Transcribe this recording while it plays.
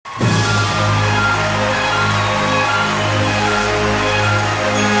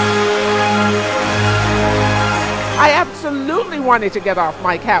wanted to get off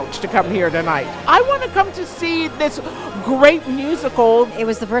my couch to come here tonight. I want to come to see this great musical. It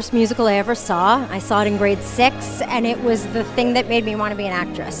was the first musical I ever saw. I saw it in grade 6, and it was the thing that made me want to be an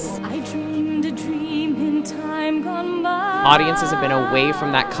actress. I dreamed a dream in time gone by. Audiences have been away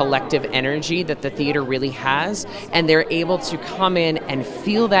from that collective energy that the theater really has, and they're able to come in and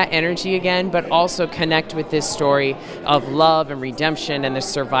feel that energy again, but also connect with this story of love and redemption and the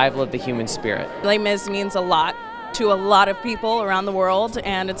survival of the human spirit. Les Mis means a lot to a lot of people around the world,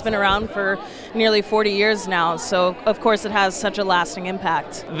 and it's been around for nearly 40 years now, so of course it has such a lasting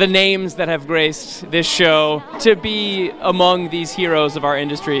impact. The names that have graced this show, to be among these heroes of our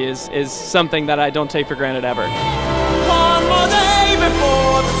industry is something that I don't take for granted ever. One more day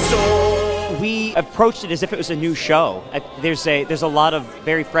before the storm. We approached it as if it was a new show. There's a lot of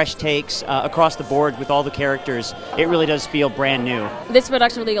very fresh takes across the board with all the characters. It really does feel brand new. This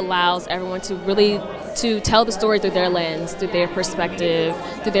production really allows everyone to tell the story through their lens, through their perspective,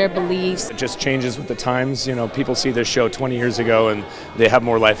 through their beliefs. It just changes with the times. You know, people see this show 20 years ago and they have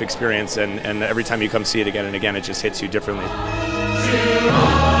more life experience, and every time you come see it again and again, it just hits you differently.